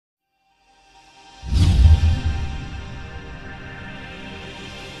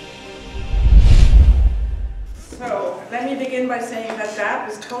begin by saying that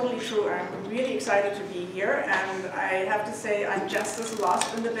that is totally true. I'm really excited to be here, and I have to say I'm just as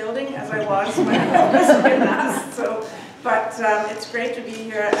lost in the building as I was when I was here last. But it's great to be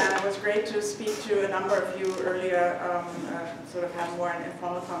here, and it was great to speak to a number of you earlier, sort of have more an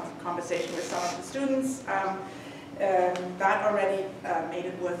informal conversation with some of the students. That already made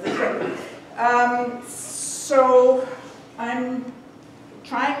it worth the trip. So I'm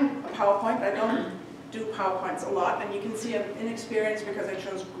trying a PowerPoint. I don't do PowerPoints a lot, and you can see I'm inexperienced because I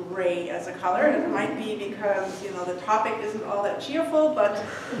chose gray as a color. It might be because, you know, the topic isn't all that cheerful, but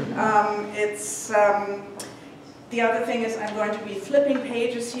the other thing is I'm going to be flipping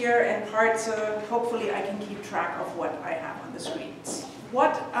pages here in part, so hopefully I can keep track of what I have on the screens.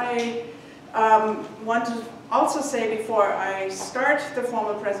 What I want to also say before I start the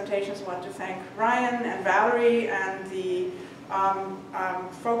formal presentations, I want to thank Ryan and Valerie and the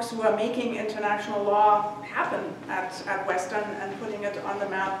folks who are making international law happen at Western and putting it on the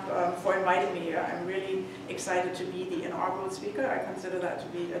map for inviting me here. I'm really excited to be the inaugural speaker. I consider that to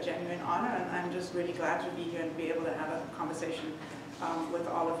be a genuine honor, and I'm just really glad to be here and be able to have a conversation with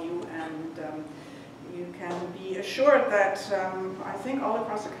all of you. And you can be assured that I think all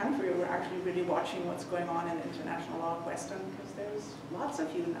across the country we're actually really watching what's going on in international law at Western, because there's lots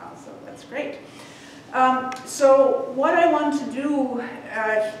of you now, so that's great. So what I want to do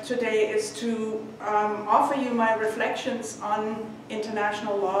today is to offer you my reflections on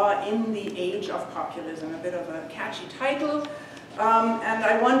international law in the age of populism, a bit of a catchy title. And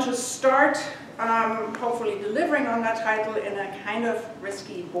I want to start hopefully delivering on that title in a kind of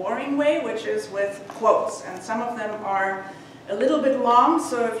risky, boring way, which is with quotes. And some of them are a little bit long,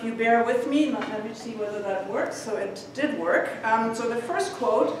 so if you bear with me, let me see whether that works. So it did work. So the first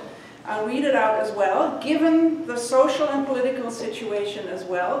quote, I'll read it out as well. Given the social and political situation as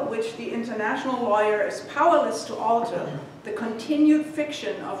well, which the international lawyer is powerless to alter, the continued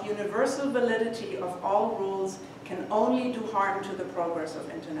fiction of universal validity of all rules can only do harm to the progress of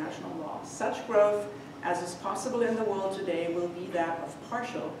international law. Such growth as is possible in the world today will be that of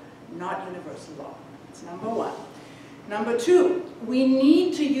partial, not universal law. That's number one. Number two, we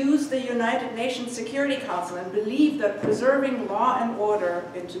need to use the United Nations Security Council and believe that preserving law and order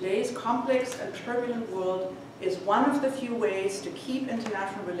in today's complex and turbulent world is one of the few ways to keep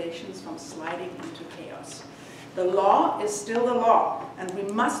international relations from sliding into chaos. The law is still the law, and we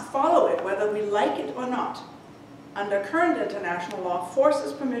must follow it whether we like it or not. Under current international law, force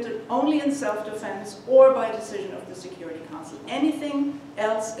is permitted only in self-defense or by decision of the Security Council. Anything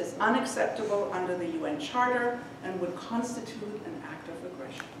else is unacceptable under the UN Charter and would constitute an act of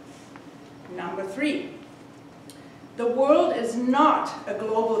aggression. Number three, the world is not a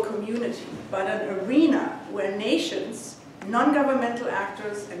global community, but an arena where nations, non-governmental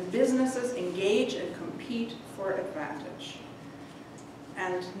actors, and businesses engage and compete for advantage.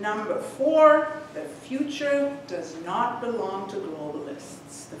 And number four, the future does not belong to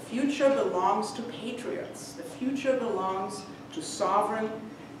globalists. The future belongs to patriots. The future belongs to sovereign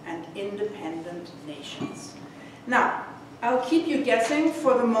and independent nations. Now, I'll keep you guessing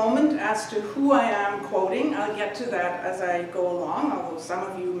for the moment as to who I am quoting. I'll get to that as I go along, although some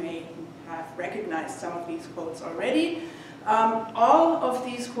of you may have recognized some of these quotes already. All of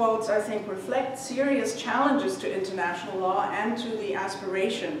these quotes, I think, reflect serious challenges to international law and to the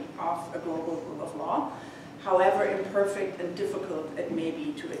aspiration of a global rule of law, however imperfect and difficult it may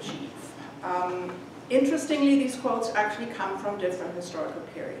be to achieve. Interestingly, these quotes actually come from different historical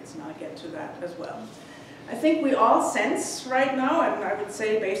periods, and I'll get to that as well. I think we all sense right now, and I would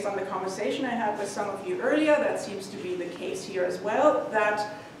say based on the conversation I had with some of you earlier, that seems to be the case here as well, that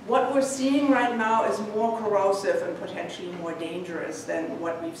what we're seeing right now is more corrosive and potentially more dangerous than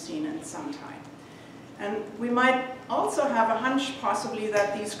what we've seen in some time. And we might also have a hunch possibly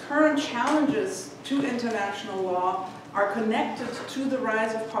that these current challenges to international law are connected to the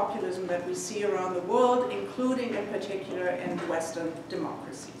rise of populism that we see around the world, including in particular in Western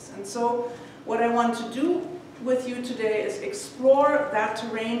democracies. And so what I want to do with you today is explore that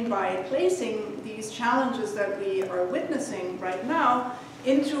terrain by placing these challenges that we are witnessing right now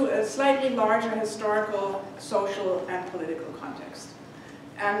into a slightly larger historical, social, and political context.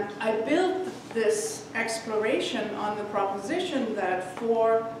 And I built this exploration on the proposition that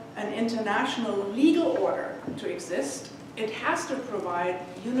for an international legal order to exist, it has to provide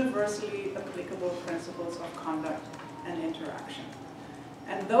universally applicable principles of conduct and interaction.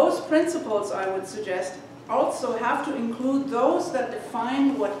 And those principles, I would suggest, also have to include those that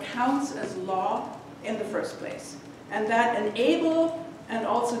define what counts as law in the first place, and that enable and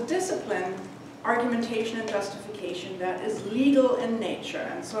also discipline argumentation and justification that is legal in nature.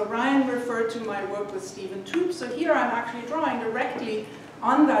 And so Ryan referred to my work with Stephen Toop, so here I'm actually drawing directly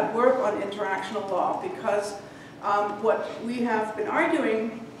on that work on interactional law, because what we have been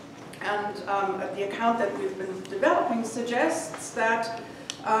arguing and the account that we've been developing suggests that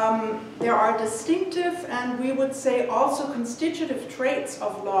there are distinctive and we would say also constitutive traits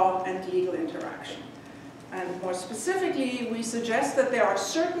of law and legal interaction. And more specifically, we suggest that there are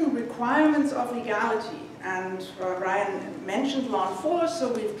certain requirements of legality. And Ryan mentioned Lon Fuller,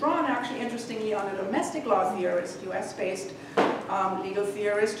 so we've drawn actually interestingly on a domestic law theorist, US-based legal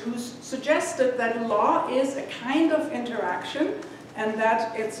theorist, who's suggested that law is a kind of interaction and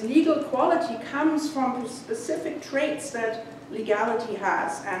that its legal quality comes from specific traits that legality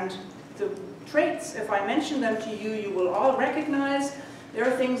has. And the traits, if I mention them to you, you will all recognize. There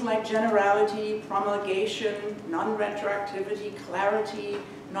are things like generality, promulgation, non-retroactivity, clarity,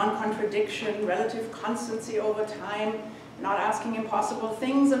 non-contradiction, relative constancy over time, not asking impossible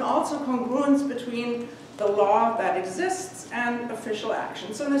things, and also congruence between the law that exists and official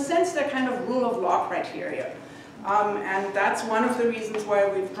action. So in a sense, they're kind of rule of law criteria. And that's one of the reasons why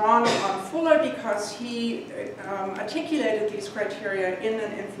we've drawn on Fuller, because he articulated these criteria in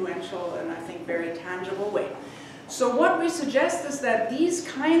an influential and I think very tangible way. So what we suggest is that these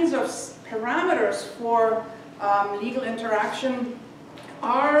kinds of parameters for legal interaction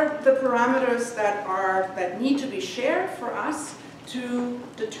are the parameters that need to be shared for us to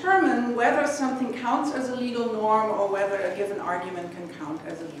determine whether something counts as a legal norm or whether a given argument can count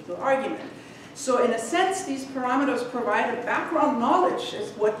as a legal argument. So in a sense, these parameters provide a background knowledge,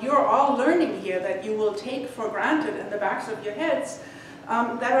 is what you're all learning here, that you will take for granted in the backs of your heads,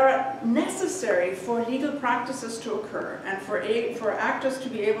 that are necessary for legal practices to occur and for actors to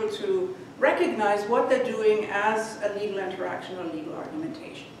be able to recognize what they're doing as a legal interaction or legal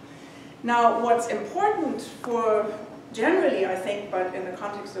argumentation. Now, what's important for generally, I think, but in the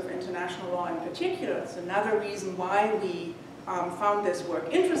context of international law in particular, it's another reason why we found this work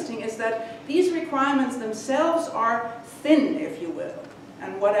interesting, is that these requirements themselves are thin, if you will.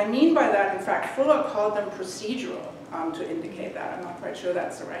 And what I mean by that, in fact, Fuller called them procedural to indicate that. I'm not quite sure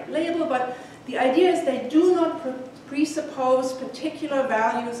that's the right label, but the idea is they do not presuppose particular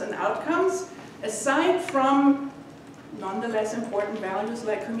values and outcomes aside from nonetheless important values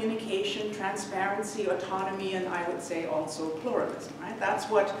like communication, transparency, autonomy, and I would say also pluralism, right? That's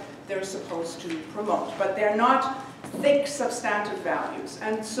what they're supposed to promote, but they're not thick substantive values.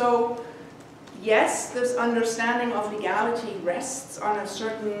 And so, yes, this understanding of legality rests on a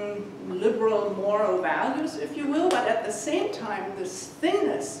certain liberal moral values, if you will, but at the same time, this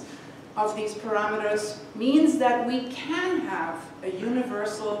thinness of these parameters means that we can have a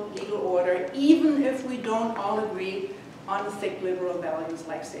universal legal order even if we don't all agree on thick liberal values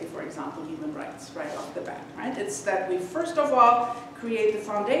like, say, for example, human rights right off the bat, right? It's that we first of all create the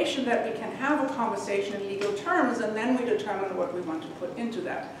foundation that we can have a conversation in legal terms, and then we determine what we want to put into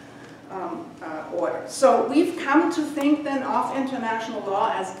that order. So we've come to think then of international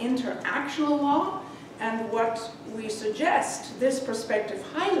law as interactional law, and what we suggest this perspective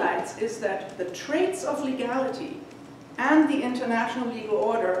highlights is that the traits of legality and the international legal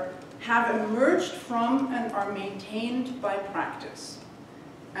order have emerged from and are maintained by practice.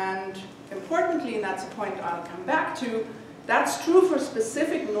 And importantly, and that's a point I'll come back to, that's true for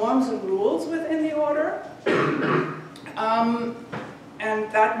specific norms and rules within the order.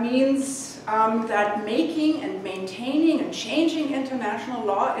 And that means that making and maintaining and changing international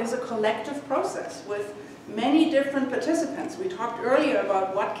law is a collective process with many different participants. We talked earlier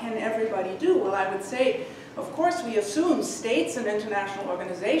about what can everybody do. Well, I would say, of course, we assume states and international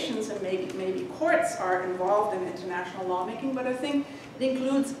organizations and maybe courts are involved in international lawmaking, but I think it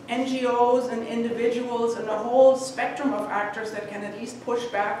includes NGOs and individuals and a whole spectrum of actors that can at least push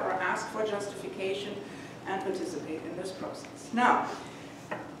back or ask for justification and participate in this process. Now,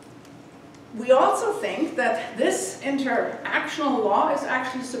 we also think that this interactional law is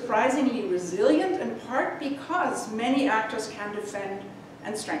actually surprisingly resilient, in part because many actors can defend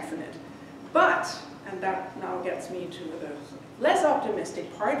and strengthen it. But, and that now gets me to the less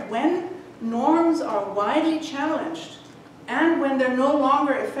optimistic part, when norms are widely challenged and when they're no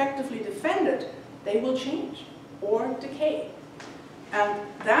longer effectively defended, they will change or decay. And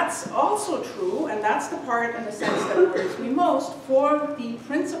that's also true, and that's the part in the sense that worries me most, for the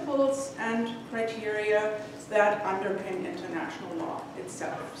principles and criteria that underpin international law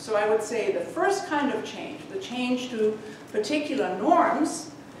itself. So I would say the first kind of change, the change to particular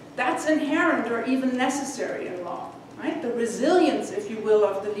norms, that's inherent or even necessary in law, right? The resilience, if you will,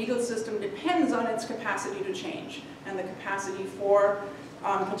 of the legal system depends on its capacity to change and the capacity for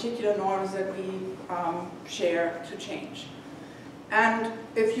particular norms that we share to change. And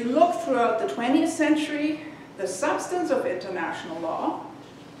if you look throughout the 20th century, the substance of international law,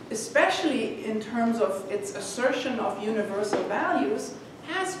 especially in terms of its assertion of universal values,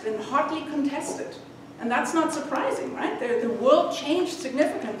 has been hotly contested. And that's not surprising, right? The world changed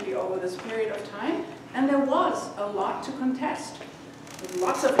significantly over this period of time, and there was a lot to contest. With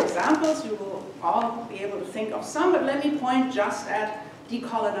lots of examples, you will all be able to think of some, but let me point just at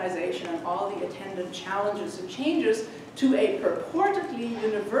decolonization and all the attendant challenges and changes to a purportedly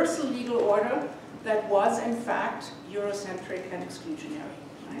universal legal order that was in fact Eurocentric and exclusionary.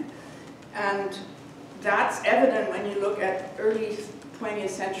 Right? And that's evident when you look at early 20th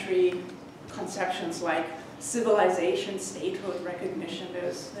century conceptions like civilization, statehood, recognition.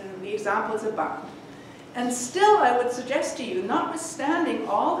 There's the examples abound. And still, I would suggest to you, notwithstanding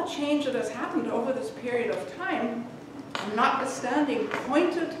all the change that has happened over this period of time, notwithstanding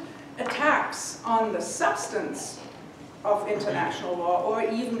pointed attacks on the substance of international law or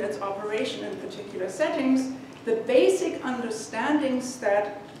even its operation in particular settings, the basic understandings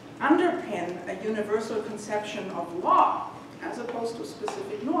that underpin a universal conception of law, as opposed to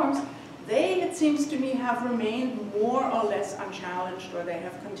specific norms, they, it seems to me, have remained more or less unchallenged, or they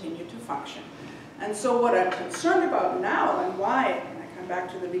have continued to function. And so what I'm concerned about now, and why, and I come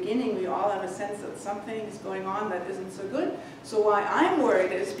back to the beginning, we all have a sense that something is going on that isn't so good. So why I'm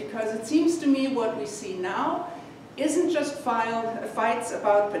worried is because it seems to me what we see now isn't just fights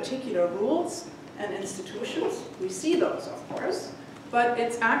about particular rules and institutions. We see those, of course. But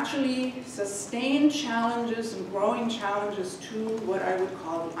it's actually sustained challenges and growing challenges to what I would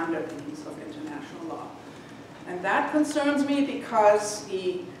call the underpinnings of international law. And that concerns me because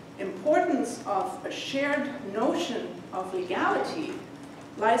the importance of a shared notion of legality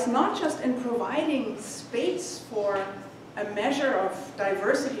lies not just in providing space for a measure of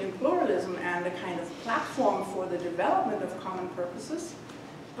diversity and pluralism and a kind of platform for the development of common purposes,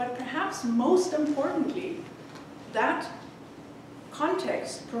 but perhaps most importantly, that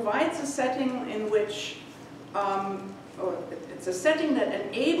context provides a setting in which, or it's a setting that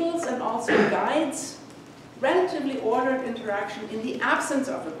enables and also guides relatively ordered interaction in the absence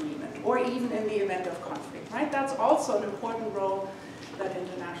of agreement, or even in the event of conflict, right? That's also an important role that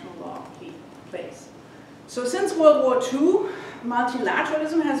international law plays. So since World War II,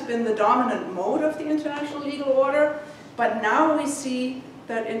 multilateralism has been the dominant mode of the international legal order, but now we see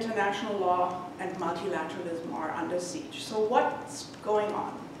that international law and multilateralism are under siege. So what's going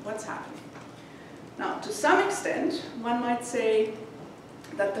on? What's happening? Now, to some extent, one might say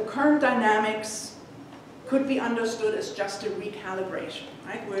that the current dynamics could be understood as just a recalibration,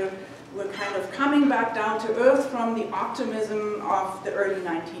 right? We're kind of coming back down to earth from the optimism of the early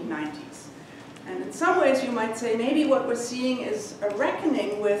 1990s. And in some ways, you might say maybe what we're seeing is a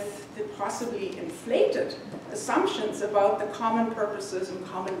reckoning with the possibly inflated assumptions about the common purposes and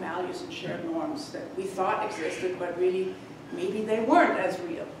common values and shared norms that we thought existed, but really maybe they weren't as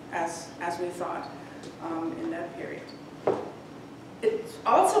real as we thought in that period. It's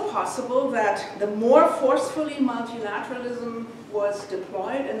also possible that the more forcefully multilateralism was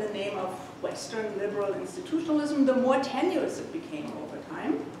deployed in the name of Western liberal institutionalism, the more tenuous it became over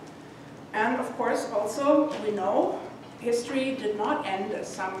time. And of course, also, we know history did not end, as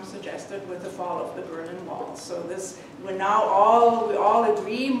some suggested, with the fall of the Berlin Wall. So this, we all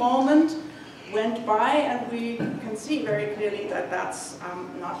agree moment went by, and we can see very clearly that that's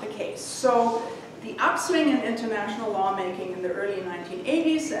not the case. So the upswing in international lawmaking in the early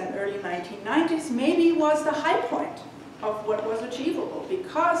 1980s and early 1990s maybe was the high point of what was achievable,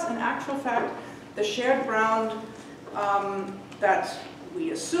 because in actual fact, the shared ground that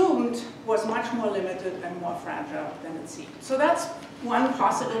we assumed was much more limited and more fragile than it seemed. So that's one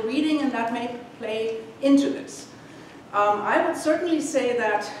possible reading, and that may play into this. I would certainly say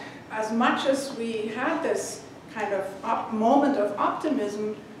that as much as we had this kind of moment of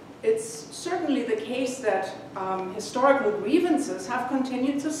optimism, it's certainly the case that historical grievances have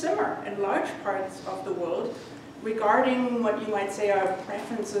continued to simmer in large parts of the world regarding what you might say are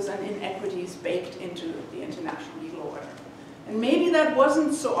preferences and inequities baked into the international legal order. And maybe that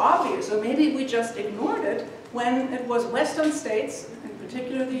wasn't so obvious, or maybe we just ignored it when it was Western states, in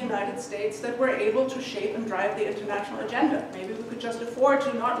particular the United States, that were able to shape and drive the international agenda. Maybe we could just afford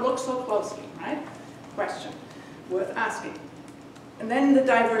to not look so closely, right? Question worth asking. And then the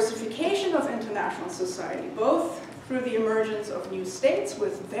diversification of international society, both through the emergence of new states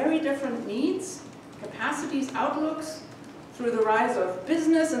with very different needs, capacities, outlooks, through the rise of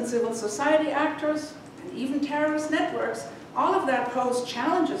business and civil society actors, and even terrorist networks, All of that posed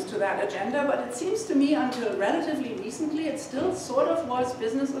challenges to that agenda, but it seems to me until relatively recently it still sort of was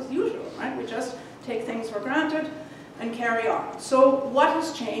business as usual, right? We just take things for granted and carry on. So what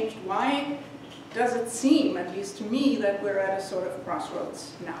has changed? Why does it seem, at least to me, that we're at a sort of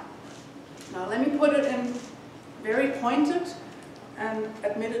crossroads now? Now let me put it in very pointed and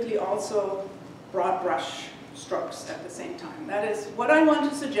admittedly also broad brush strokes at the same time. That is, what I want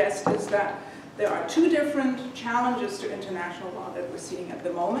to suggest is that there are two different challenges to international law that we're seeing at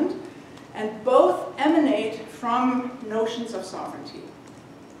the moment, and both emanate from notions of sovereignty.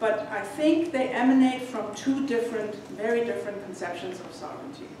 But I think they emanate from two different, very different conceptions of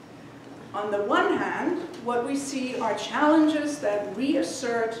sovereignty. On the one hand, what we see are challenges that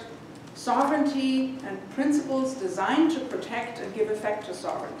reassert sovereignty and principles designed to protect and give effect to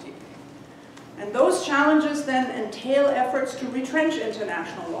sovereignty. And those challenges then entail efforts to retrench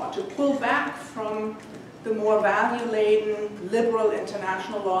international law, to pull back from the more value-laden, liberal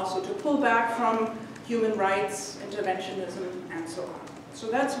international law, so to pull back from human rights, interventionism, and so on.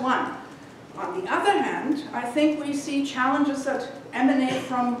 So that's one. On the other hand, I think we see challenges that emanate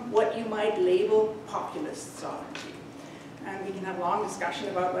from what you might label populist sovereignty. And we can have a long discussion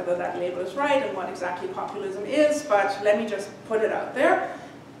about whether that label is right and what exactly populism is, but let me just put it out there.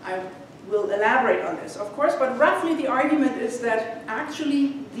 I will elaborate on this, of course, but roughly the argument is that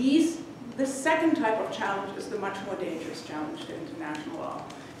actually this second type of challenge is the much more dangerous challenge to international law,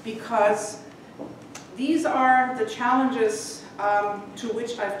 because these are the challenges to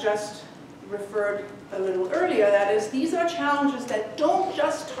which I've just referred a little earlier. That is, these are challenges that don't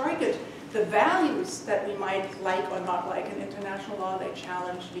just target the values that we might like or not like in international law, they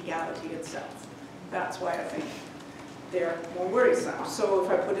challenge legality itself. That's why I think they're more worrisome. So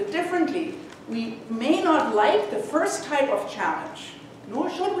if I put it differently, we may not like the first type of challenge, nor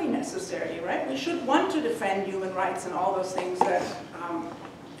should we necessarily, right? We should want to defend human rights and all those things that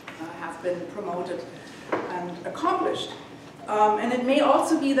have been promoted and accomplished. And it may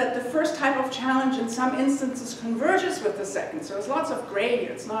also be that the first type of challenge in some instances converges with the second. So there's lots of gray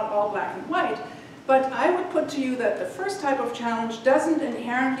here. It's not all black and white. But I would put to you that the first type of challenge doesn't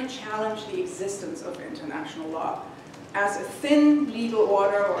inherently challenge the existence of international law as a thin legal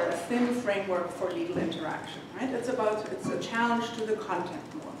order or a thin framework for legal interaction, right? It's a challenge to the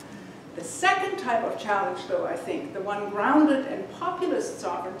content more. The second type of challenge, though, I think, the one grounded in populist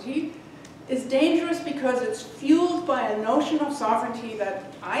sovereignty, is dangerous because it's fueled by a notion of sovereignty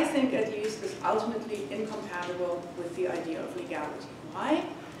that I think at least is ultimately incompatible with the idea of legality. Why?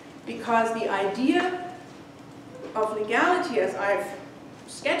 Because the idea of legality, as I've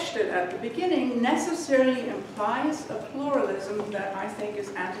sketched it at the beginning, necessarily implies a pluralism that I think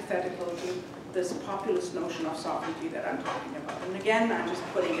is antithetical to this populist notion of sovereignty that I'm talking about. And again, I'm just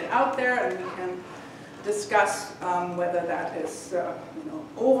putting it out there, and we can discuss whether that is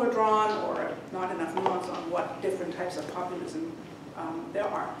overdrawn or not enough nuance on what different types of populism there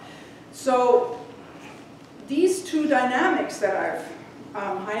are. So these two dynamics that I've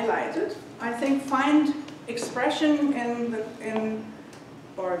highlighted, I think, find expression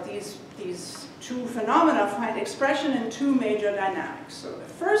or these two phenomena find expression in two major dynamics. So the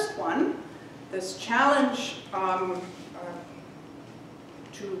first one, this challenge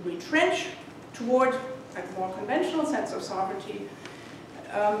to retrench toward a more conventional sense of sovereignty,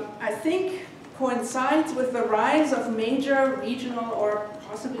 I think coincides with the rise of major regional or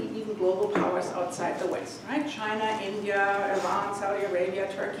possibly even global powers outside the West, right? China, India, Iran, Saudi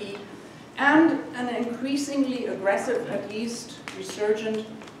Arabia, Turkey, and an increasingly aggressive, at least resurgent,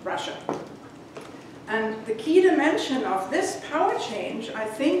 Russia. And the key dimension of this power change, I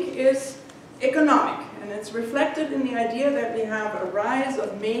think, is economic. And it's reflected in the idea that we have a rise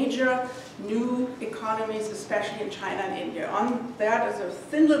of major new economies, especially in China and India. On that is a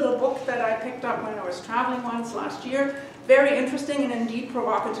thin little book that I picked up when I was traveling once last year. Very interesting and indeed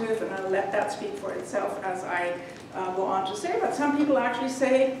provocative, and I'll let that speak for itself as I go on to say. But some people actually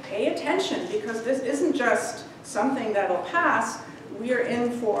say, pay attention, because this isn't just something that'll pass. We're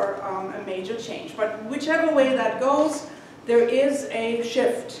in for a major change. But whichever way that goes, there is a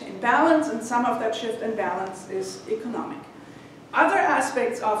shift in balance, and some of that shift in balance is economic. Other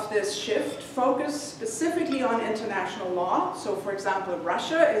aspects of this shift focus specifically on international law. So, for example,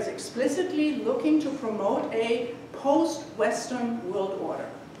 Russia is explicitly looking to promote a post-Western world order.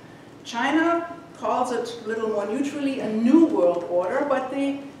 China calls it a little more neutrally a new world order, but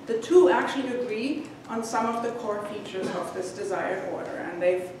the two actually agree on some of the core features of this desired order. And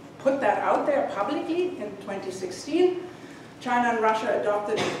they've put that out there publicly in 2016. China and Russia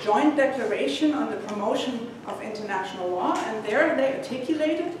adopted a joint declaration on the promotion of international law, and there they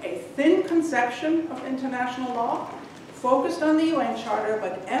articulated a thin conception of international law, focused on the UN Charter,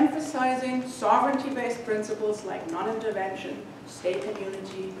 but emphasizing sovereignty-based principles like non-intervention, state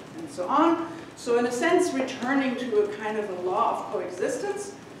immunity, and so on. So in a sense, returning to a kind of a law of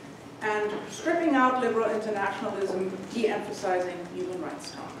coexistence and stripping out liberal internationalism, de-emphasizing human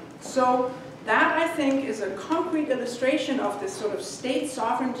rights talk. So that, I think, is a concrete illustration of this sort of state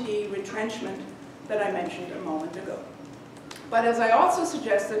sovereignty retrenchment that I mentioned a moment ago. But as I also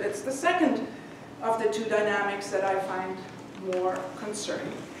suggested, it's the second of the two dynamics that I find more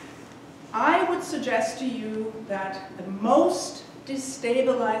concerning. I would suggest to you that the most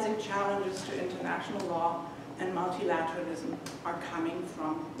destabilizing challenges to international law and multilateralism are coming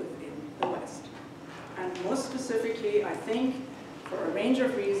from within the West. And most specifically, I think, for a range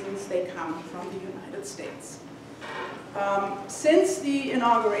of reasons, they come from the United States. Since the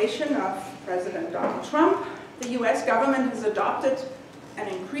inauguration of President Donald Trump, the US government has adopted an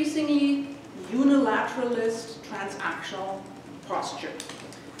increasingly unilateralist, transactional posture.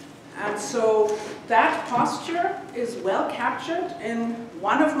 And so that posture is well captured in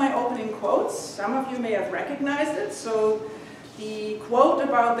one of my opening quotes. Some of you may have recognized it. So the quote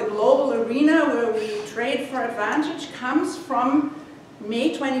about the global arena where we trade for advantage comes from May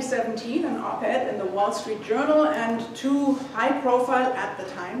 2017, an op-ed in the Wall Street Journal, and two high-profile, at the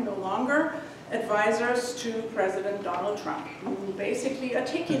time, no longer, advisors to President Donald Trump, who basically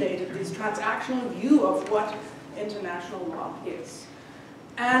articulated this transactional view of what international law is.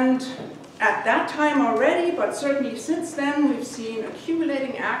 And at that time already, but certainly since then, we've seen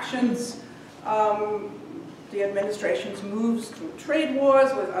accumulating actions, the administration's moves through trade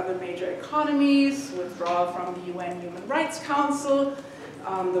wars with other major economies, withdrawal from the UN Human Rights Council,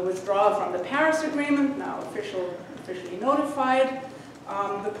 the withdrawal from the Paris Agreement, now officially notified,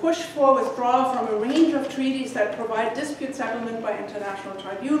 the push for withdrawal from a range of treaties that provide dispute settlement by international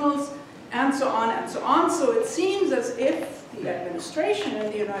tribunals, and so on and so on. So it seems as if the administration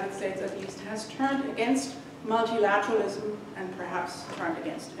in the United States, at least, has turned against multilateralism and perhaps turned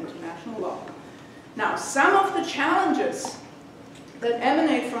against international law. Now, some of the challenges that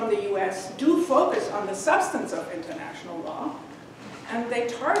emanate from the US do focus on the substance of international law, and they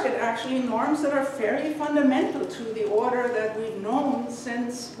target actually norms that are fairly fundamental to the order that we've known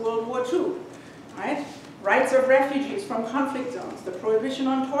since World War II, right? Rights of refugees from conflict zones, the prohibition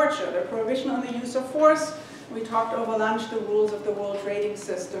on torture, the prohibition on the use of force. We talked over lunch, the rules of the World Trading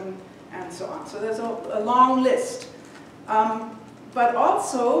System, and so on. So there's a long list. But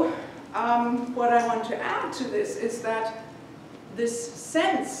also, what I want to add to this is that this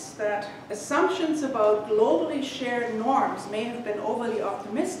sense that assumptions about globally shared norms may have been overly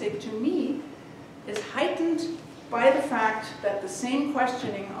optimistic, to me, is heightened by the fact that the same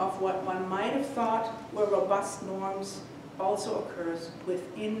questioning of what one might have thought were robust norms also occurs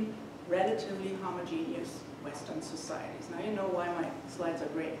within relatively homogeneous Western societies. Now you know why my slides are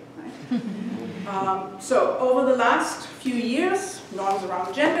great, right? So over the last few years, norms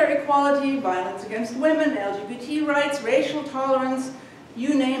around gender equality, violence against women, LGBT rights, racial tolerance,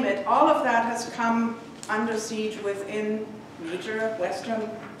 you name it, all of that has come under siege within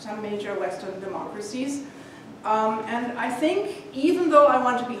some major Western democracies. And I think, even though I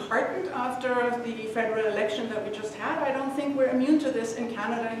want to be heartened after the federal election that we just had, I don't think we're immune to this in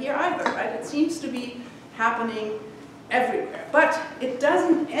Canada here either, right? It seems to be happening everywhere. But it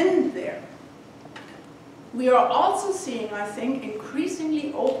doesn't end there. We are also seeing, I think,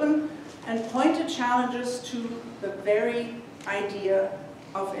 increasingly open and pointed challenges to the very idea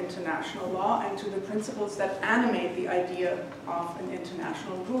of international law and to the principles that animate the idea of an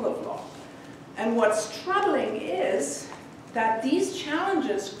international rule of law. And what's troubling is that these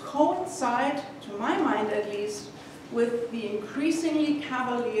challenges coincide, to my mind at least, with the increasingly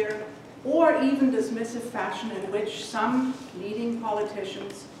cavalier or even dismissive fashion in which some leading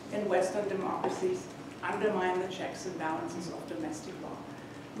politicians in Western democracies undermine the checks and balances of domestic law.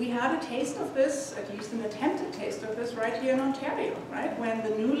 We had a taste of this, at least an attempted taste of this, right here in Ontario, right? When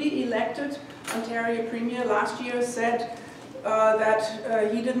the newly elected Ontario Premier last year said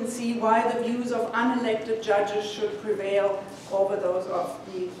that he didn't see why the views of unelected judges should prevail over those of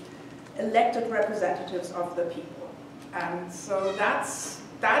the elected representatives of the people. And so that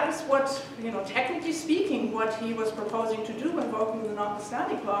is what, technically speaking, what he was proposing to do, invoking the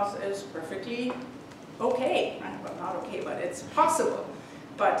notwithstanding clause, is perfectly okay. Well, not okay, but it's possible.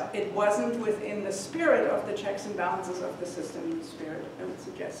 But it wasn't within the spirit of the checks and balances of the system, the spirit, I would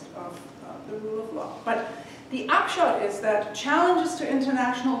suggest, of the rule of law. But the upshot is that challenges to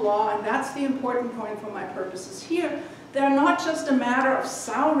international law, and that's the important point for my purposes here, they're not just a matter of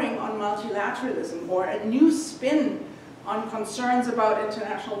souring on multilateralism or a new spin on concerns about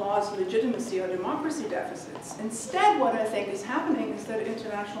international law's legitimacy or democracy deficits. Instead, what I think is happening is that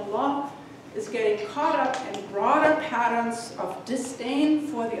international law is getting caught up in broader patterns of disdain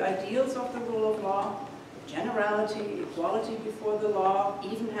for the ideals of the rule of law, generality, equality before the law,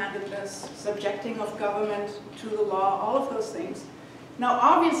 even-handedness, subjecting of government to the law, all of those things. Now,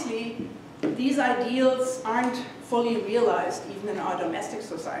 obviously, these ideals aren't fully realized even in our domestic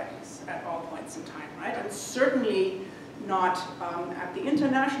societies at all points in time, right? And certainly not at the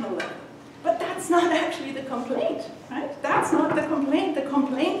international level. But that's not actually the complaint, right? That's not the complaint. The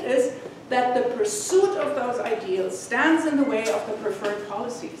complaint is that the pursuit of those ideals stands in the way of the preferred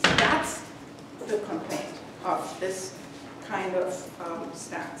policies. That's the complaint of this kind of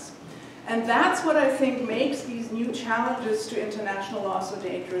stance. And that's what I think makes these new challenges to international law so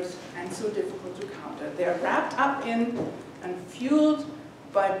dangerous and so difficult to counter. They're wrapped up in and fueled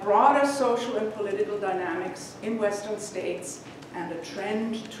by broader social and political dynamics in Western states and a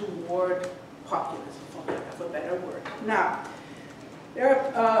trend toward populism, for lack of a better word. Now,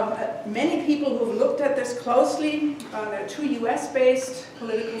 there are many people who've looked at this closely. There are two US-based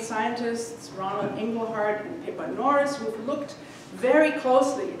political scientists, Ronald Inglehart and Pippa Norris, who've looked very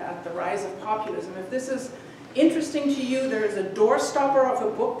closely at the rise of populism. If this is interesting to you, there is a doorstopper of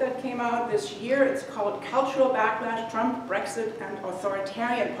a book that came out this year. It's called Cultural Backlash, Trump, Brexit, and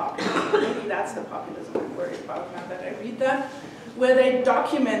Authoritarian Populism. Maybe that's the populism I'm worried about now that I read that, where they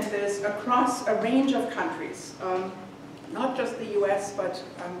document this across a range of countries. Not just the US, but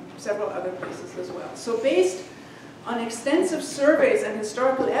several other places as well. So based on extensive surveys and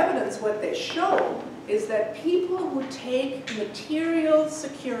historical evidence, what they show is that people who take material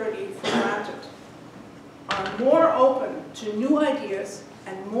security for granted are more open to new ideas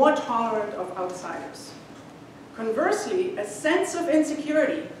and more tolerant of outsiders. Conversely, a sense of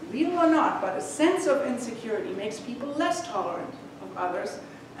insecurity, real or not, but a sense of insecurity makes people less tolerant of others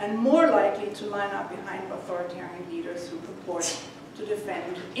and more likely to line up behind authoritarian leaders who purport to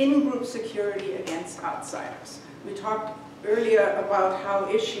defend in-group security against outsiders. We talked earlier about how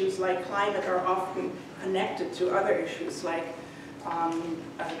issues like climate are often connected to other issues like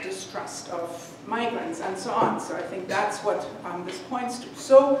distrust of migrants and so on. So I think that's what this points to.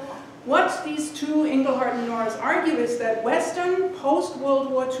 So what these two, Inglehart and Norris, argue is that Western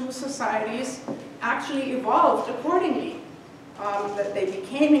post-World War II societies actually evolved accordingly. That they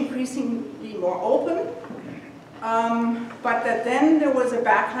became increasingly more open, but that then there was a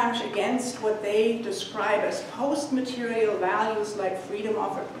backlash against what they describe as post-material values like freedom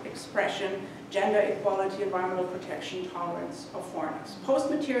of expression, gender equality, environmental protection, tolerance of foreigners.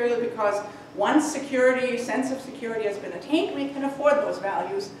 Post-material because once security, sense of security has been attained, we can afford those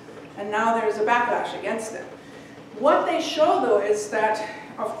values, and now there's a backlash against them. What they show, though, is that,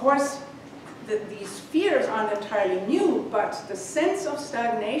 of course, these fears aren't entirely new, but the sense of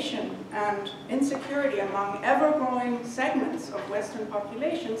stagnation and insecurity among ever-growing segments of Western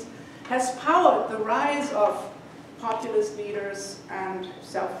populations has powered the rise of populist leaders and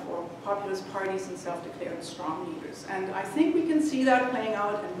or populist parties and self-declared strong leaders. And I think we can see that playing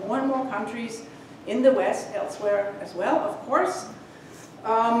out in more and more countries in the West, elsewhere as well, of course.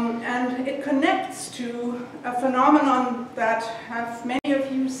 And it connects to a phenomenon that have many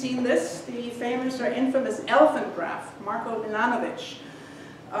of you seen this, the famous or infamous elephant graph, Marko Milanovic.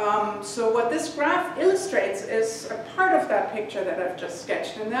 So what this graph illustrates is a part of that picture that I've just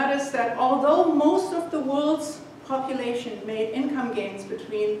sketched, and that is that although most of the world's population made income gains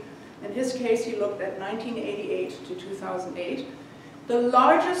between, in his case he looked at 1988 to 2008, the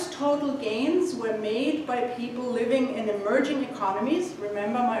largest total gains were made by people living in emerging economies.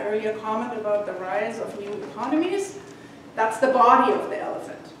 Remember my earlier comment about the rise of new economies? That's the body of the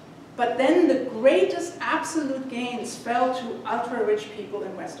elephant. But then the greatest absolute gains fell to ultra-rich people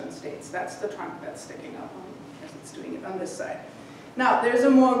in Western states. That's the trunk that's sticking up, as it's doing it on this side. Now, there's a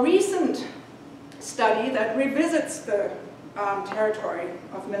more recent study that revisits the territory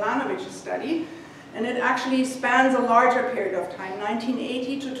of Milanovic's study, and it actually spans a larger period of time,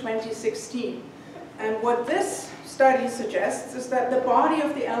 1980 to 2016. And what this study suggests is that the body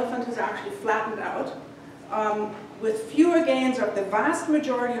of the elephant has actually flattened out, with fewer gains of the vast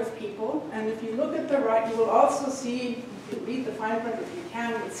majority of people. And if you look at the right, you will also see, you can read the fine print if you can,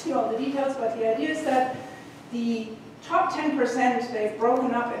 you'll see all the details, but the idea is that the top 10%, they've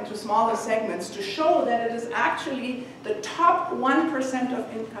broken up into smaller segments to show that it is actually the top 1%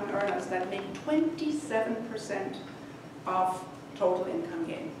 of income earners that make 27% of total income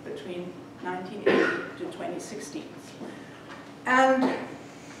gain between 1980 to 2016. And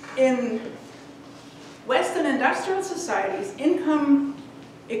in Western industrial societies, income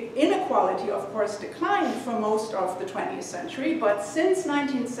Inequality, of course, declined for most of the 20th century, but since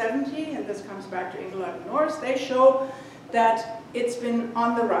 1970, and this comes back to Engelhardt and Norris, they show that it's been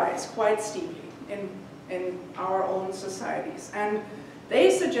on the rise quite steeply in our own societies. And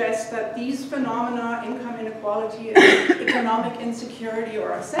they suggest that these phenomena, income inequality, economic insecurity,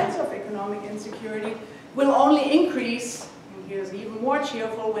 or a sense of economic insecurity, will only increase, and here's even more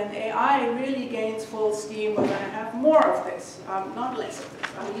cheerful, when AI really gains full steam. We're going to have more of this, not less of this.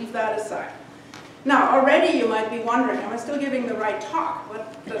 I'll leave that aside. Now, already you might be wondering, am I still giving the right talk?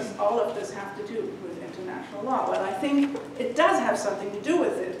 What does all of this have to do with international law? Well, I think it does have something to do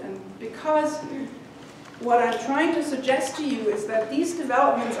with it, and because what I'm trying to suggest to you is that these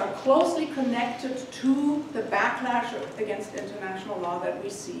developments are closely connected to the backlash against international law that we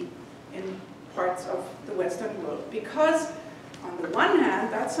see in parts of the Western world. Because on the one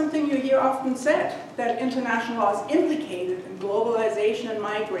hand, that's something you hear often said, that international law is implicated in globalization and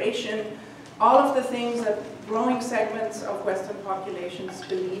migration, all of the things that growing segments of Western populations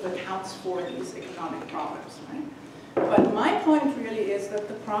believe accounts for these economic problems, right? But my point really is that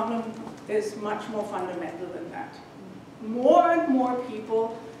the problem is much more fundamental than that. More and more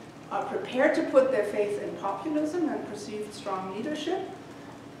people are prepared to put their faith in populism and perceived strong leadership.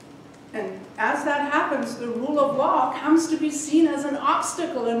 And as that happens, the rule of law comes to be seen as an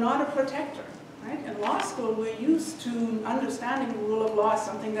obstacle and not a protector. Right? In law school, we're used to understanding the rule of law as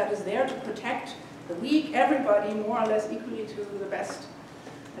something that is there to protect the weak, everybody, more or less equally to the best,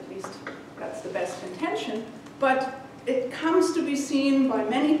 at least that's the best intention. But it comes to be seen by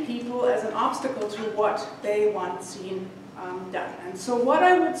many people as an obstacle to what they want seen done. And so what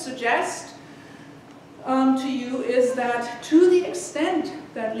I would suggest to you is that to the extent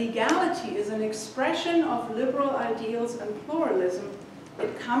that legality is an expression of liberal ideals and pluralism,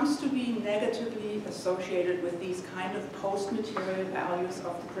 it comes to be negatively associated with these kind of post-material values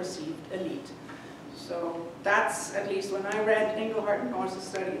of the perceived elite. So that's, at least when I read Engelhardt and Norris'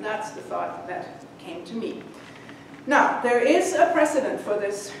 study, that's the thought that came to me. Now, there is a precedent for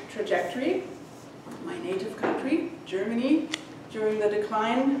this trajectory. My native country, Germany, during the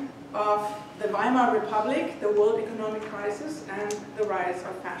decline of the Weimar Republic, the world economic crisis, and the rise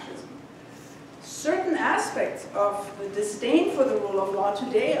of fascism. Certain aspects of the disdain for the rule of law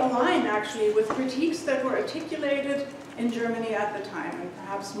today align actually with critiques that were articulated in Germany at the time, and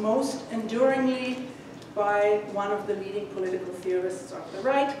perhaps most enduringly by one of the leading political theorists of the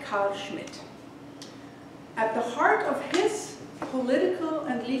right, Carl Schmitt. At the heart of his political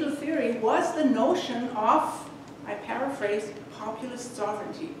and legal theory was the notion of, I paraphrase, populist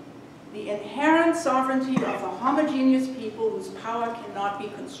sovereignty. The inherent sovereignty of a homogeneous people whose power cannot be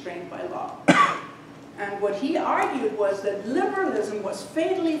constrained by law. And what he argued was that liberalism was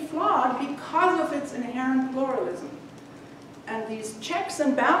fatally flawed because of its inherent pluralism. And these checks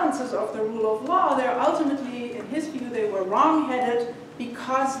and balances of the rule of law, they're ultimately, in his view, they were wrong-headed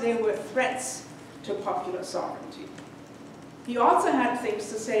because they were threats to popular sovereignty. He also had things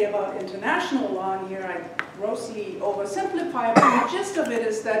to say about international law, and here I grossly oversimplify, but the gist of it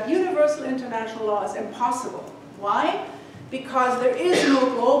is that universal international law is impossible. Why? Because there is no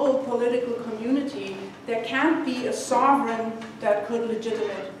global political community. There can't be a sovereign that could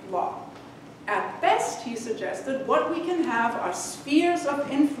legitimate law. At best, he suggested, what we can have are spheres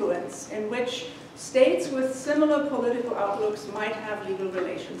of influence in which states with similar political outlooks might have legal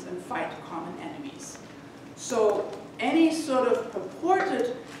relations and fight common enemies. So any sort of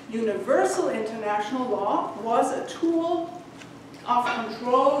purported universal international law was a tool of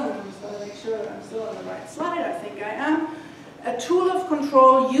control, and I'm just going to make sure that I'm still on the right slide, I think I am, a tool of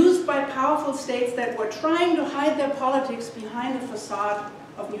control used by powerful states that were trying to hide their politics behind the facade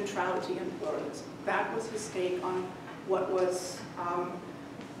of neutrality and pluralism. That was his take on what was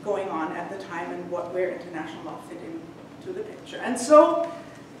going on at the time and where international law fit into the picture. And so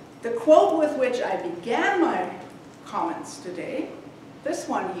the quote with which I began my comments today, this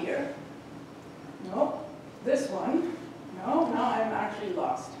one here, no, this one, no, now I'm actually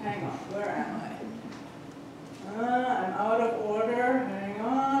lost. Hang on, where am I? I'm out of order, hang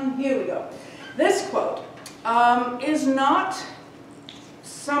on, here we go. This quote is not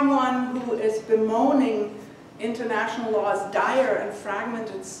someone who is bemoaning international law's dire and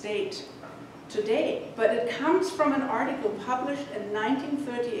fragmented state today, but it comes from an article published in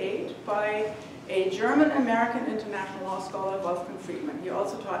 1938 by a German-American international law scholar, Wolfgang Friedman. He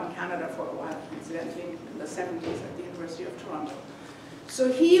also taught in Canada for a while, incidentally, in the 70s at the University of Toronto.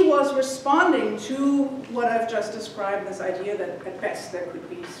 So he was responding to what I've just described, this idea that at best there could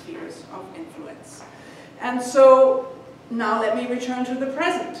be spheres of influence. And so now let me return to the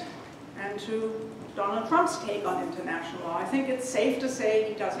present and to Donald Trump's take on international law. I think it's safe to say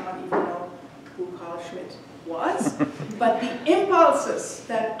he does not even know who Carl Schmitt was, but the impulses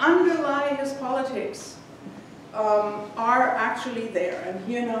that underlie his politics are actually there. And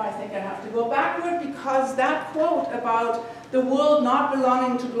here now I think I have to go backward, because that quote about the world not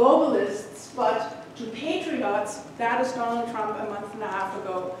belonging to globalists but to patriots, that is Donald Trump a month and a half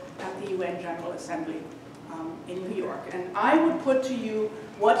ago at the UN General Assembly in New York. And I would put to you,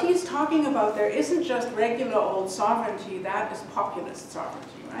 what he's talking about there isn't just regular old sovereignty, that is populist sovereignty,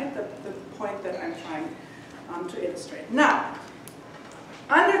 right? The point that I'm trying to illustrate. Now,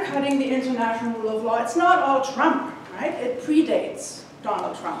 undercutting the international rule of law, it's not all Trump, right? It predates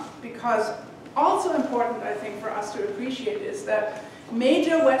Donald Trump, because also important, I think, for us to appreciate is that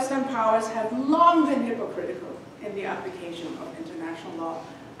major Western powers have long been hypocritical in the application of international law,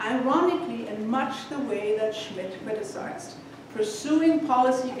 ironically in much the way that Schmitt criticized, pursuing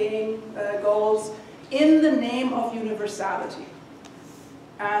policy goals in the name of universality.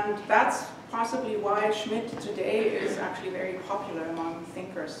 And that's possibly why Schmitt today is actually very popular among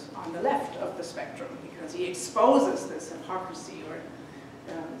thinkers on the left of the spectrum, because he exposes this hypocrisy, or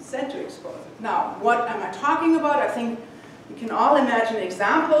said to expose it. Now, what am I talking about? I think you can all imagine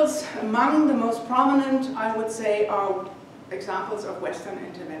examples. Among the most prominent, I would say, are examples of Western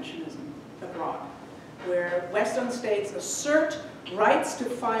interventionism abroad, where Western states assert rights to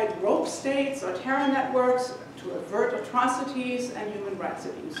fight rogue states or terror networks, to avert atrocities and human rights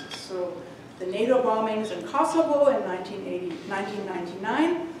abuses. So the NATO bombings in Kosovo in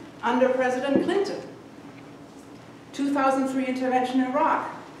 1999 under President Clinton. 2003 intervention in Iraq,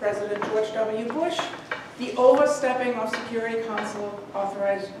 President George W. Bush. The overstepping of Security Council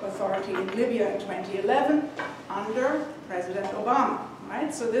authority in Libya in 2011 under President Obama,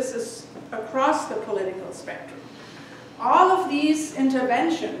 right? So this is across the political spectrum. All of these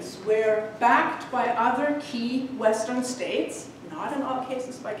interventions were backed by other key Western states, not in all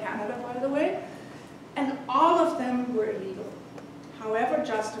cases by Canada, by the way, and all of them were illegal. However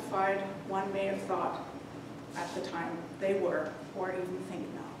justified one may have thought at the time they were, or even think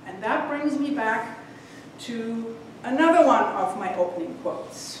now. And that brings me back to another one of my opening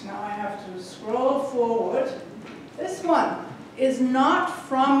quotes. Now I have to scroll forward. This one is not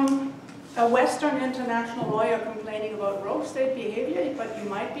from a Western international lawyer complaining about rogue state behavior, but you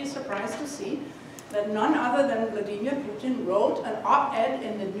might be surprised to see that none other than Vladimir Putin wrote an op-ed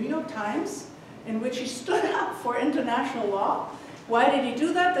in the New York Times in which he stood up for international law. Why did he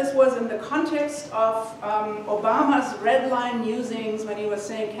do that? This was in the context of Obama's red line musings when he was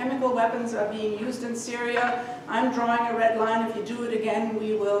saying chemical weapons are being used in Syria. I'm drawing a red line. If you do it again,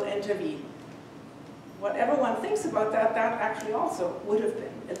 we will intervene. Whatever one thinks about that, that actually also would have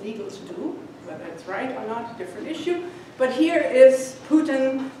been illegal to do. Whether it's right or not, a different issue. But here is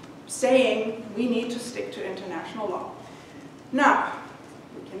Putin saying we need to stick to international law. Now,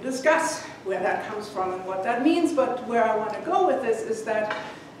 we can discuss where that comes from and what that means, but where I want to go with this is that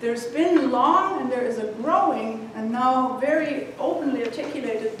there's been long and there is a growing and now very openly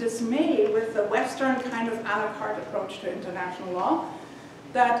articulated dismay with the Western kind of a la carte approach to international law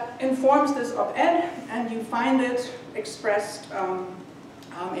that informs this op-ed, and you find it expressed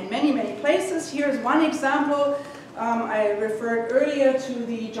in many, many places. Here's one example. I referred earlier to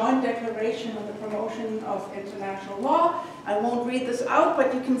the Joint Declaration on the Promotion of International Law. I won't read this out,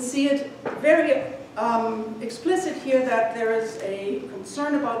 but you can see it very explicit here that there is a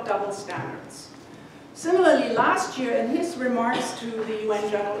concern about double standards. Similarly, last year in his remarks to the UN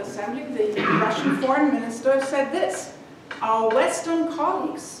General Assembly, the Russian foreign minister said this: "Our Western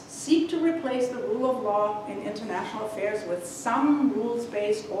colleagues seek to replace the rule of law in international affairs with some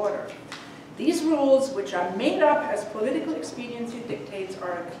rules-based order. These rules, which are made up as political expediency dictates,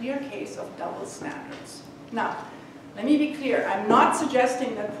 are a clear case of double standards." Now, let me be clear. I'm not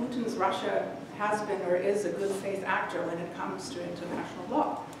suggesting that Putin's Russia has been or is a good faith actor when it comes to international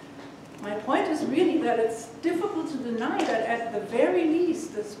law. My point is really that it's difficult to deny that at the very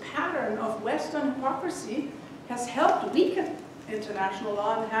least, this pattern of Western hypocrisy has helped weaken international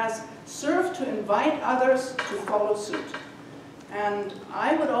law and has served to invite others to follow suit. And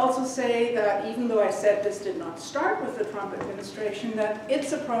I would also say that even though I said this did not start with the Trump administration, that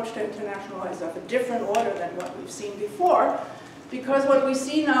its approach to international law is of a different order than what we've seen before, because what we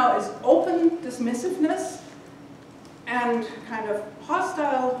see now is open dismissiveness and kind of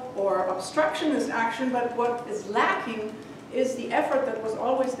hostile or obstructionist action, but what is lacking is the effort that was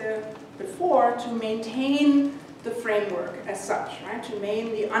always there before to maintain the framework as such, right? To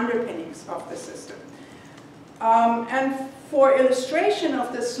maintain the underpinnings of the system. And for illustration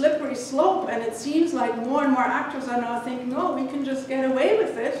of this slippery slope, and it seems like more and more actors are now thinking, oh, we can just get away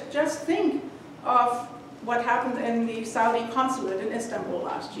with it, just think of what happened in the Saudi consulate in Istanbul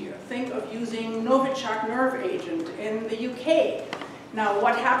last year. Think of using Novichok nerve agent in the UK. Now,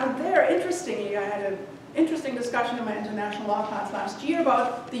 what happened there, interestingly, I had an interesting discussion in my international law class last year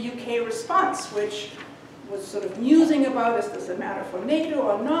about the UK response, which was sort of musing about, is this a matter for NATO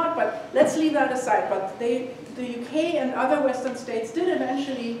or not, but let's leave that aside. But the UK and other Western states did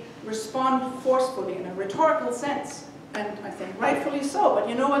eventually respond forcefully in a rhetorical sense, and I think rightfully so. But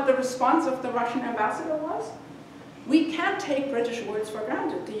you know what the response of the Russian ambassador was? We can't take British words for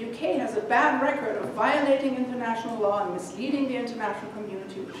granted. The UK has a bad record of violating international law and misleading the international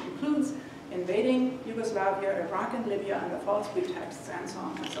community, which includes invading Yugoslavia, Iraq, and Libya under false pretexts, and so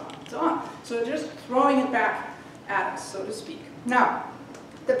on, and so on, and so on. So just throwing it back at us, so to speak. Now,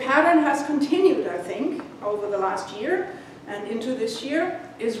 the pattern has continued, I think, over the last year and into this year.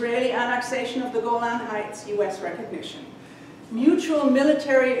 Israeli annexation of the Golan Heights, US recognition. Mutual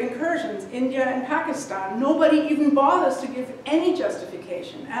military incursions, India and Pakistan. Nobody even bothers to give any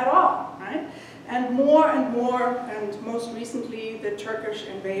justification at all, right? And more, and most recently, the Turkish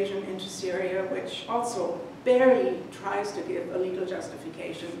invasion into Syria, which also barely tries to give a legal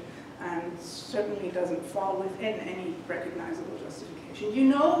justification and certainly doesn't fall within any recognizable justification. You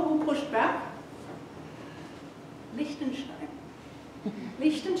know who pushed back? Liechtenstein.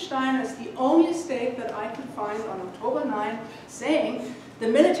 Liechtenstein is the only state that I could find on October 9 saying the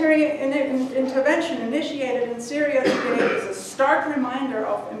military intervention initiated in Syria today is a stark reminder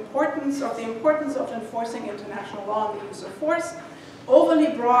of the importance of enforcing international law and the use of force.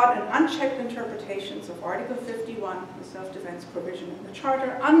 Overly broad and unchecked interpretations of Article 51, the self-defense provision in the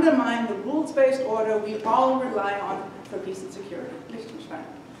Charter, undermine the rules-based order we all rely on for peace and security. Liechtenstein.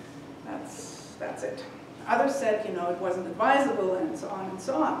 That's it. Others said, you know, it wasn't advisable, and so on and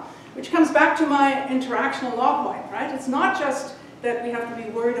so on. Which comes back to my interactional law point, right? It's not just that we have to be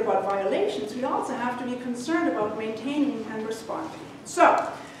worried about violations, we also have to be concerned about maintaining and responding. So,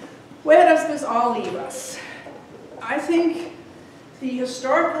 where does this all leave us? I think the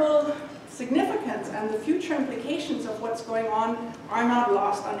historical significance and the future implications of what's going on are not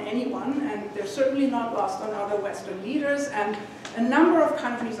lost on anyone, and they're certainly not lost on other Western leaders, and a number of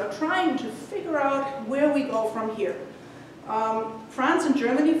countries are trying to figure out where we go from here. France and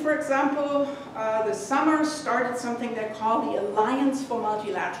Germany, for example, this summer started something they call the Alliance for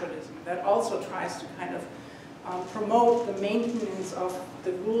Multilateralism, that also tries to kind of promote the maintenance of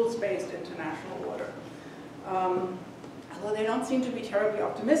the rules-based international order. Although they don't seem to be terribly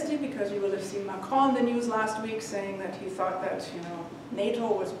optimistic, because you will have seen Macron in the news last week saying that he thought that, you know,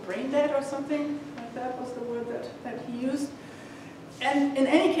 NATO was brain dead or something, like that was the word that he used. And in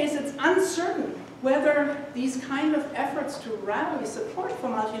any case, it's uncertain whether these kind of efforts to rally support for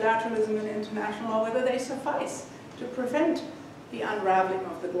multilateralism in international law, whether they suffice to prevent the unraveling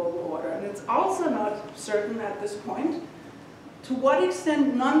of the global order. And it's also not certain at this point to what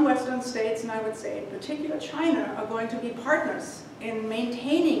extent non-Western states, and I would say in particular China, are going to be partners in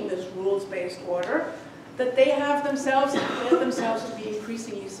maintaining this rules-based order that they have themselves declared themselves to be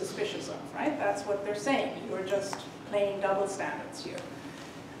increasingly suspicious of, right? That's what they're saying. You're just playing double standards here.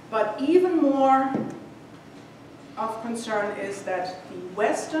 But even more of concern is that the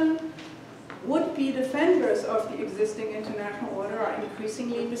Western would-be defenders of the existing international order are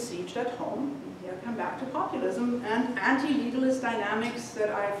increasingly besieged at home. Here I come back to populism and anti-legalist dynamics that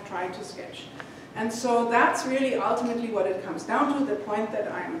I've tried to sketch. And so that's really ultimately what it comes down to. The point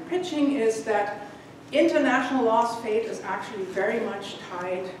that I'm pitching is that international law's fate is actually very much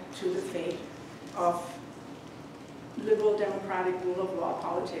tied to the fate of liberal democratic rule of law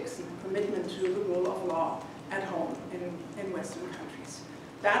politics and commitment to the rule of law at home in Western countries.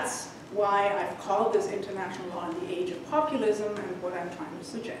 That's why I've called this international law in the age of populism and what I'm trying to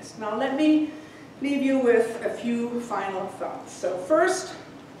suggest. Now let me leave you with a few final thoughts. So first,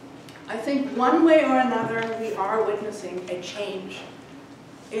 I think one way or another we are witnessing a change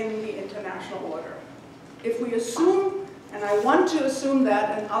in the international order. If we assume, and I want to assume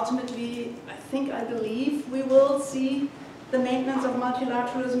that, and ultimately I believe we will see the maintenance of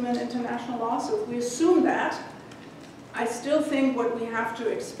multilateralism in international law. So if we assume that, I still think what we have to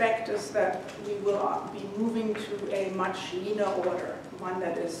expect is that we will be moving to a much leaner order, one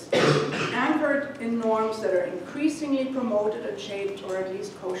that is anchored in norms that are increasingly promoted and shaped, or at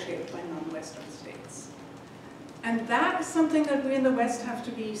least co-shaped, by non-Western states. And that is something that we in the West have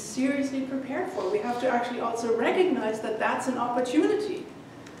to be seriously prepared for. We have to actually also recognize that that's an opportunity.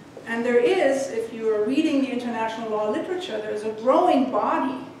 And there is, if you are reading the international law literature, there's a growing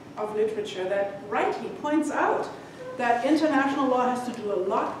body of literature that rightly points out that international law has to do a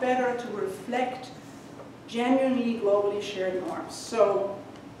lot better to reflect genuinely globally shared norms. So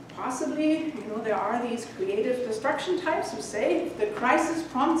possibly, you know, there are these creative destruction types who say if the crisis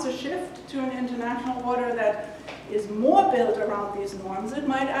prompts a shift to an international order that is more built around these norms, it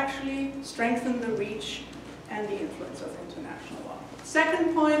might actually strengthen the reach and the influence of international law.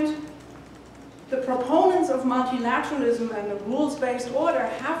 Second point, the proponents of multilateralism and the rules-based order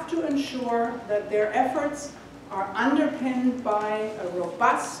have to ensure that their efforts are underpinned by a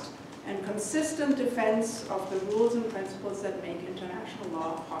robust and consistent defense of the rules and principles that make international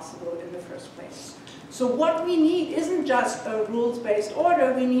law possible in the first place. So what we need isn't just a rules-based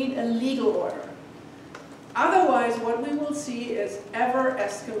order, we need a legal order. Otherwise, what we will see is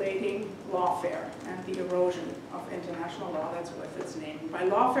ever-escalating lawfare and the erosion of international law that's worth its name. By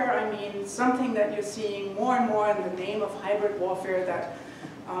lawfare, I mean something that you're seeing more and more in the name of hybrid warfare, that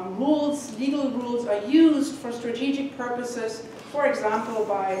legal rules are used for strategic purposes, for example,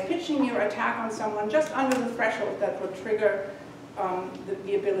 by pitching your attack on someone just under the threshold that would trigger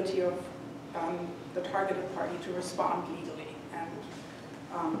the ability of the targeted party to respond legally.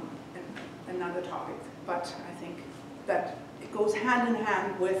 And another topic, but I think that it goes hand in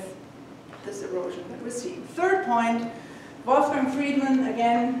hand with this erosion that we're seeing. Third point, Wolfgang Friedman,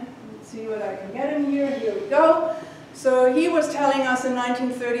 again, let's see what I can get in here. Here we go. So he was telling us in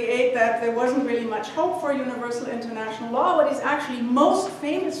 1938 that there wasn't really much hope for universal international law. What he's actually most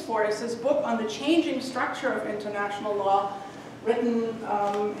famous for is his book on the changing structure of international law, written in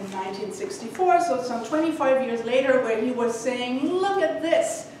 1964, so some 25 years later, where he was saying, look at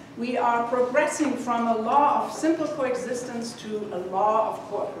this. We are progressing from a law of simple coexistence to a law of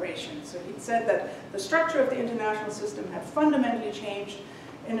cooperation. So he said that the structure of the international system had fundamentally changed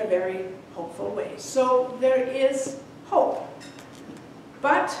in a very hopeful way. So there is hope.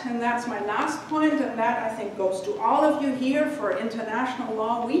 But, and that's my last point, and that I think goes to all of you here for International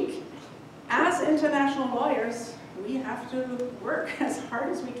Law Week, as international lawyers, we have to work as hard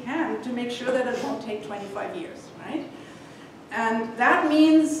as we can to make sure that it won't take 25 years, right? And that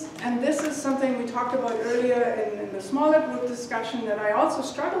means, and this is something we talked about earlier in the smaller group discussion that I also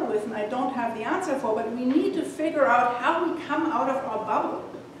struggle with and I don't have the answer for, but we need to figure out how we come out of our bubble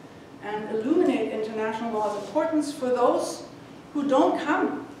and illuminate international law's importance for those who don't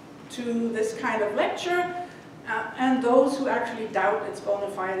come to this kind of lecture and those who actually doubt its bona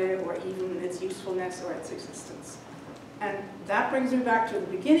fide or even its usefulness or its existence. And that brings me back to the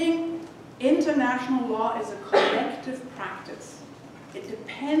beginning. International law is a collective practice. It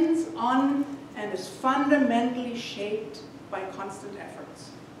depends on and is fundamentally shaped by constant efforts.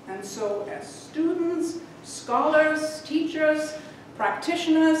 And so as students, scholars, teachers,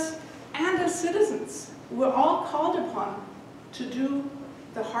 practitioners, and as citizens, we're all called upon to do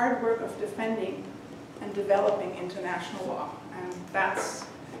the hard work of defending and developing international law. And that's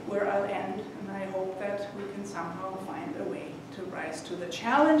where I'll end, and I hope that we can somehow find a way to rise to the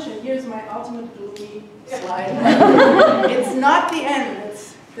challenge. And here's my ultimate gloomy slide. It's not the end,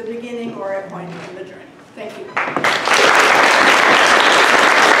 it's the beginning or a point in the journey. Thank you.